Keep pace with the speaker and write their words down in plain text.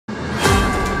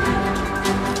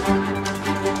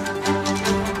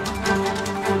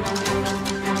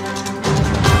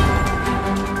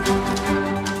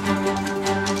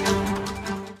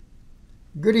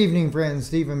Good evening, friends.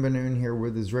 Stephen Bennun here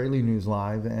with Israeli News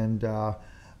Live, and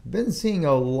been seeing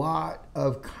a lot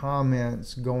of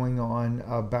comments going on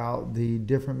about the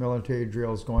different military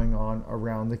drills going on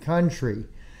around the country.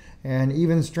 And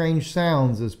Even Strange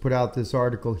Sounds has put out this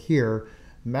article here.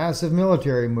 Massive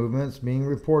military movements being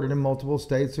reported in multiple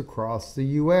states across the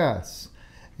U.S.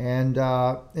 And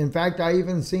in fact, I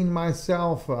even seen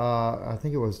myself, I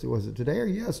think was it today or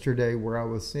yesterday, where I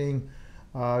was seeing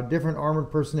different armored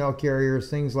personnel carriers,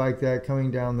 things like that,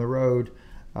 coming down the road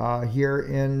here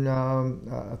in,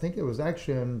 I think it was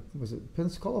actually in, was it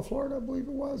Pensacola, Florida, I believe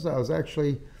it was. I was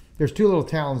actually, there's two little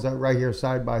towns that right here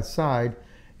side by side,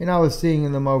 and I was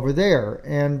seeing them over there.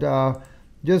 And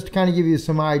just to kind of give you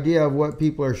some idea of what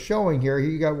people are showing here,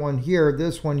 you got one here,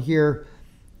 this one here,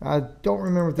 I don't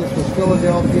remember if this was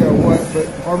Philadelphia or what, but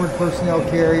armored personnel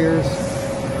carriers,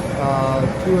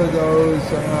 two of those,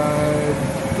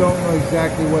 don't know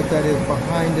exactly what that is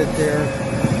behind it there,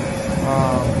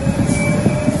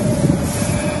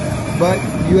 but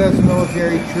U.S.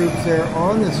 military troops there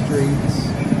on the streets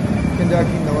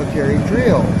conducting military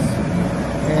drills.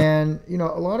 And you know,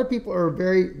 a lot of people are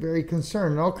very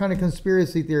concerned, and all kind of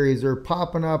conspiracy theories are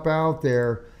popping up out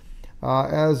there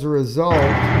as a result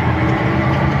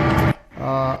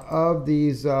of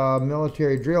these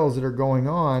military drills that are going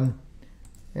on.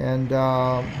 And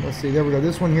let's see, there we go.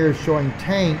 This one here is showing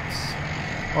tanks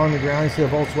on the ground. You see a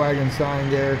Volkswagen sign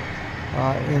there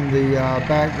in the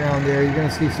background there. You're going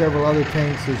to see several other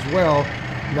tanks as well,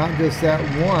 not just that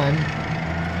one,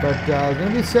 but there's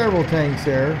going to be several tanks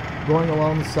there going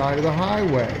along the side of the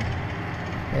highway.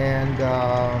 And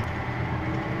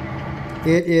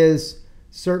it is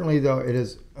certainly, though, it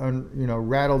has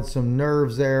rattled some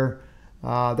nerves there.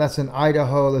 That's in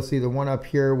Idaho. Let's see, the one up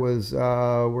here was,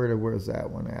 where's that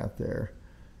one at there?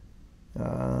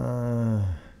 I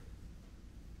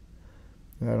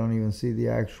don't even see the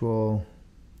actual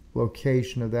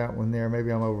location of that one there.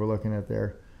 Maybe I'm overlooking it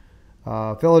there.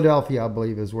 Philadelphia, I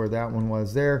believe, is where that one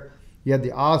was there. You had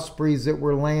the Ospreys that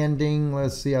were landing.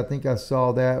 Let's see, I think I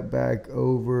saw that back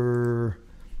over.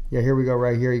 Yeah, here we go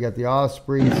right here. You got the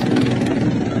Ospreys.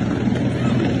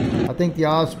 I think the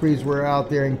Ospreys were out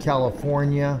there in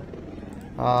California.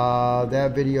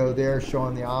 That video there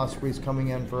showing the Ospreys coming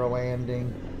in for a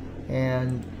landing.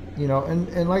 And, you know,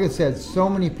 and like I said, so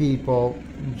many people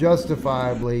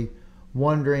justifiably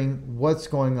wondering what's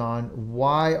going on,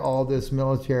 why all this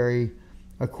military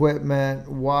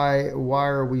equipment, why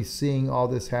are we seeing all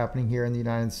this happening here in the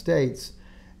United States.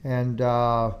 And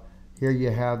here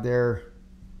you have their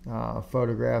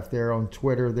photograph there on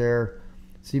Twitter there.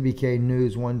 CBK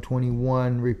News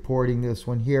 121 reporting this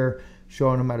one here,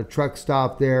 showing them at a truck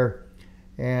stop there.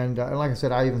 And like I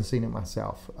said, I even seen it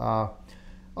myself. All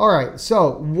right,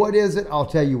 so what is it? I'll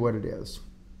tell you what it is.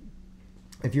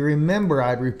 If you remember,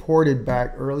 I'd reported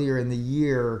back earlier in the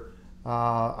year,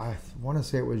 I want to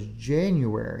say it was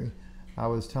January, I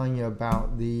was telling you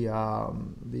about the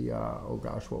oh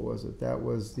gosh, what was it? That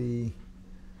was the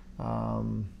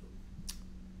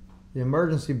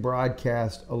emergency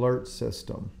broadcast alert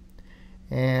system.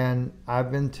 And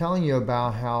I've been telling you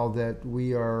about how that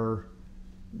we are,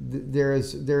 there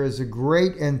is a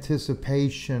great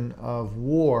anticipation of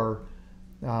war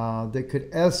that could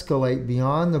escalate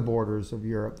beyond the borders of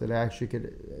Europe, that actually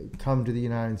could come to the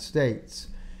United States.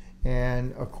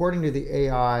 And according to the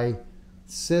AI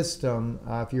system,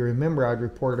 if you remember, I'd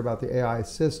reported about the AI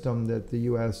system that the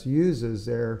U.S. uses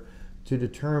there to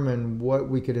determine what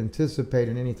we could anticipate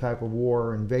in any type of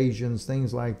war, invasions,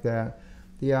 things like that.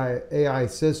 The AI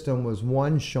system was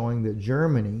one showing that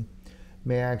Germany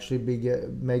may actually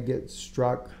get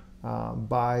struck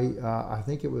by, I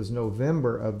think it was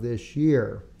November of this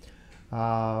year.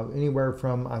 Anywhere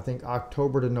from, I think,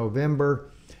 October to November.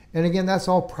 And again, that's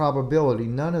all probability.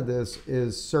 None of this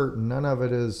is certain. None of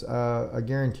it is a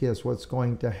guarantee as what's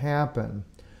going to happen.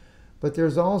 But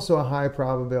there's also a high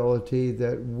probability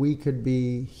that we could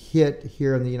be hit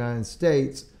here in the United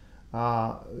States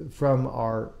from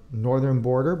our northern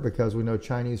border, because we know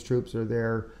Chinese troops are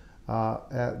there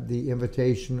at the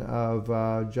invitation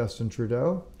of Justin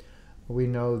Trudeau. We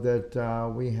know that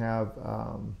we have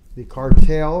the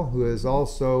cartel, who is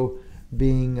also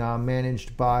being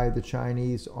managed by the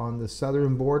Chinese on the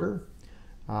southern border.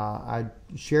 I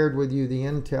shared with you the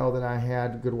intel that I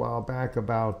had a good while back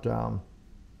about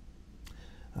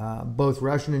both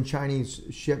Russian and Chinese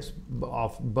ships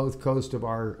off both coasts of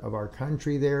our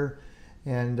country there,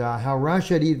 and how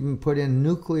Russia had even put in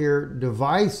nuclear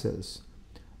devices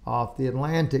off the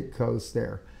Atlantic coast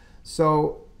there.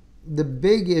 So the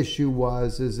big issue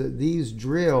is that these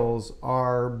drills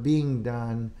are being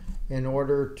done in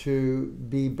order to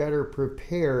be better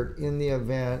prepared in the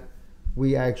event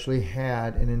we actually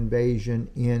had an invasion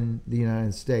in the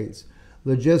United States.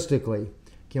 Logistically,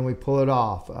 can we pull it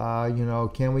off?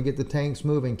 Can we get the tanks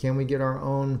moving? Can we get our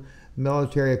own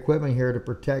military equipment here to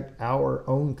protect our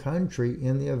own country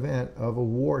in the event of a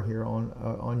war here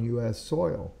on U.S.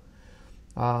 soil?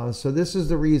 So this is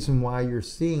the reason why you're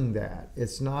seeing that.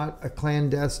 It's not a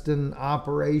clandestine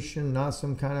operation, not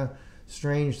some kind of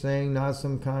strange thing, not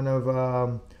some kind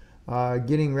of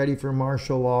getting ready for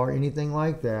martial law or anything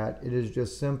like that. It is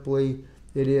just simply,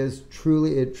 it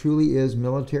truly is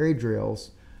military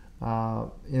drills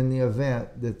in the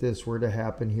event that this were to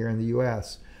happen here in the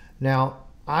U.S. Now,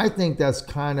 I think that's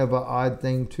kind of an odd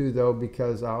thing too, though,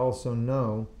 because I also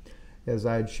know, as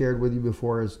I had shared with you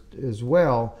before as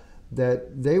well,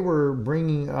 that they were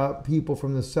bringing up people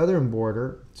from the southern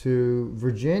border to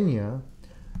Virginia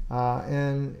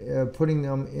and putting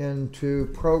them into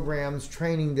programs,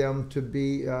 training them to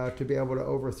be able to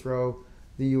overthrow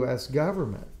the U.S.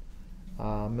 government.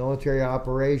 Military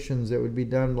operations that would be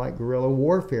done like guerrilla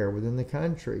warfare within the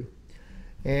country,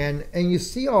 and you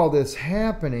see all this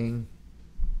happening,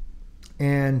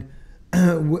 and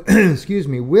excuse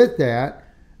me, with that,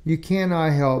 you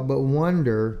cannot help but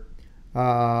wonder,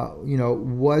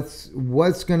 what's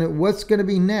gonna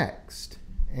be next,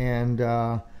 and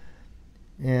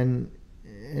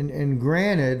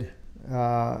granted,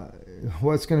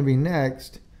 what's going to be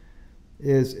next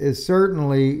is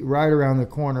certainly right around the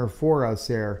corner for us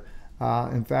there.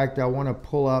 In fact, I want to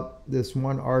pull up this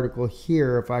one article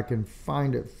here if I can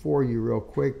find it for you real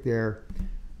quick there,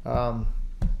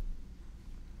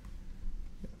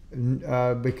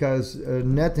 because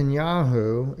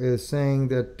Netanyahu is saying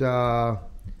that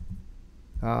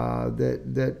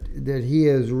that he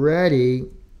is ready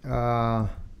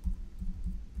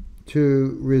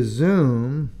to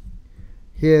resume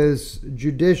his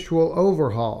judicial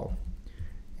overhaul.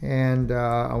 And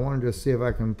I wanted to see if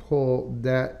I can pull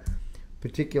that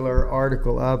particular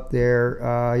article up there.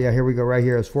 Yeah, here we go, right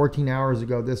here. It's 14 hours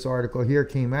ago. This article here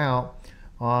came out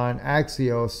on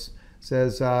Axios.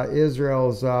 Says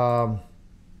Israel's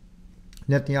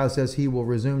Netanyahu says he will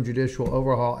resume judicial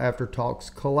overhaul after talks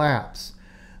collapse.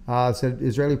 Said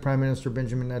Israeli Prime Minister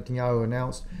Benjamin Netanyahu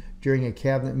announced during a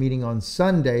cabinet meeting on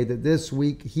Sunday that this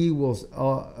week he will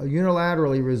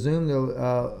unilaterally resume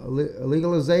the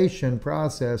legalization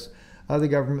process of the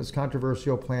government's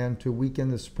controversial plan to weaken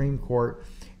the Supreme Court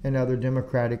and other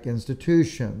democratic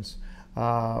institutions.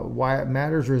 Why it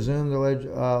matters, resume the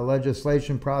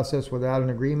legislation process without an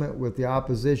agreement with the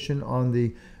opposition on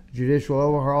the judicial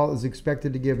overhaul is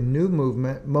expected to give new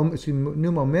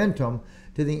momentum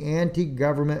to the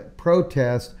anti-government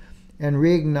protest and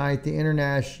reignite the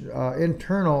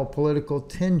internal political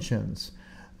tensions.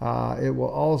 It will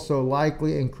also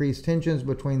likely increase tensions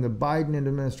between the Biden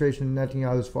administration and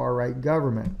Netanyahu's far-right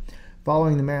government.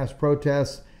 Following the mass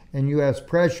protests and U.S.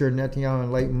 pressure, Netanyahu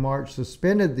in late March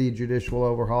suspended the judicial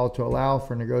overhaul to allow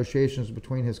for negotiations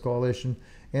between his coalition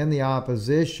and the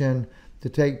opposition to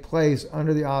take place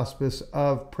under the auspice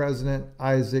of President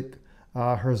Isaac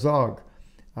Herzog.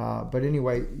 But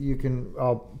anyway,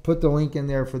 I'll put the link in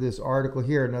there for this article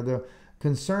here. Now, the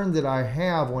concern that I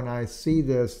have when I see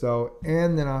this, though,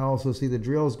 and then I also see the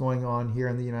drills going on here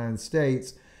in the United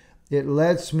States, it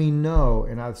lets me know,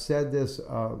 and I've said this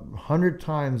 100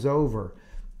 times over,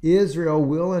 Israel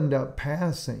will end up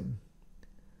passing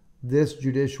this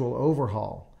judicial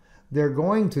overhaul. They're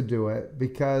going to do it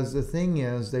because the thing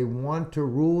is they want to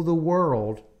rule the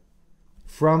world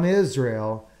from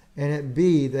Israel and it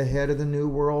be the head of the New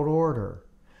World Order.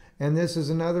 And this is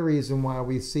another reason why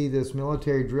we see this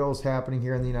military drills happening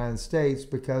here in the United States,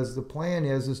 because the plan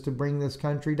is to bring this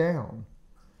country down.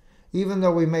 Even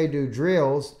though we may do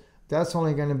drills, that's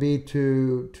only going to be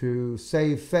to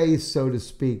save face, so to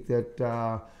speak,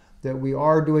 that we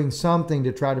are doing something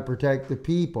to try to protect the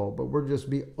people, but we're just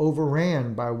be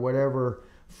overran by whatever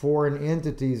foreign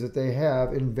entities that they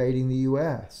have invading the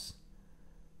U.S.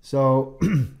 So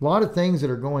a lot of things that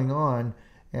are going on,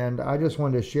 and I just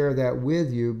wanted to share that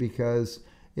with you because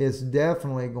it's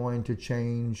definitely going to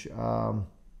change on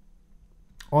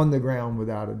the ground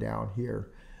without a doubt here,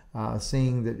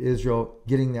 seeing that Israel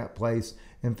getting that place.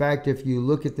 In fact, if you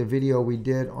look at the video we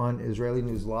did on Israeli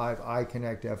News Live,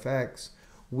 iConnect FX,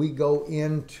 we go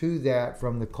into that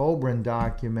from the Colburn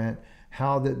document,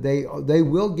 how that they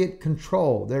will get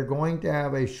control. They're going to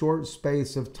have a short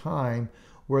space of time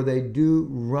where they do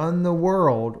run the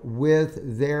world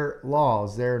with their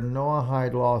laws, their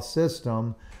Noahide law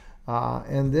system.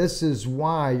 And this is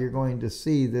why you're going to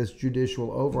see this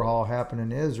judicial overhaul happen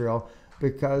in Israel,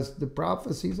 because the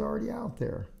prophecy's already out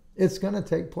there. It's going to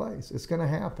take place. It's going to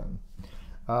happen.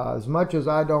 As much as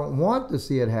I don't want to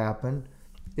see it happen,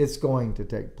 it's going to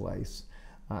take place.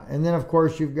 And then, of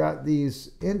course, you've got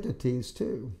these entities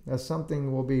too. That's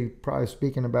something we'll be probably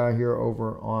speaking about here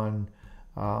over on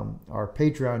our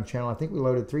Patreon channel. I think we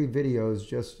loaded 3 videos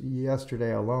just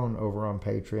yesterday alone over on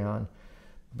Patreon.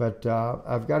 But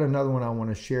I've got another one I want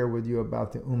to share with you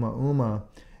about the Uma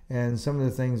and some of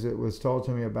the things that was told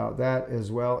to me about that, as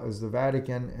well as the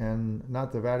Vatican, and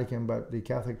not the Vatican, but the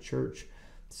Catholic Church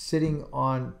sitting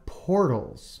on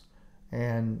portals,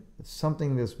 and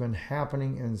something that's been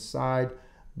happening inside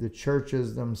the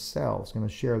churches themselves. Going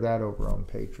to share that over on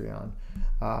Patreon.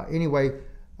 Anyway,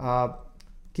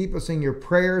 keep us in your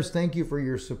prayers. Thank you for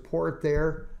your support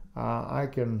there. I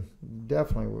can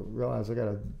definitely realize I got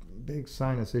a big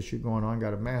sinus issue going on,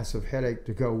 got a massive headache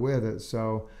to go with it.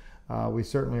 So we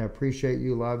certainly appreciate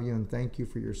you, love you, and thank you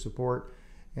for your support.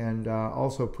 And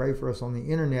also pray for us on the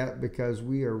internet, because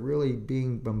we are really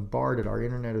being bombarded. Our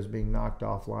internet is being knocked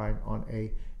offline on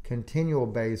a continual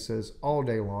basis all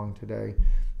day long today.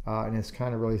 And it's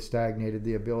kind of really stagnated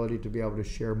the ability to be able to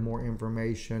share more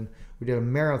information. We did a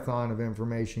marathon of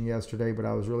information yesterday, but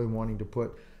I was really wanting to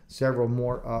put several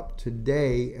more up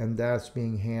today, and that's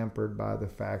being hampered by the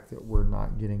fact that we're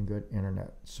not getting good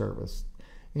internet service.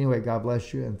 Anyway, God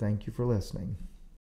bless you, and thank you for listening.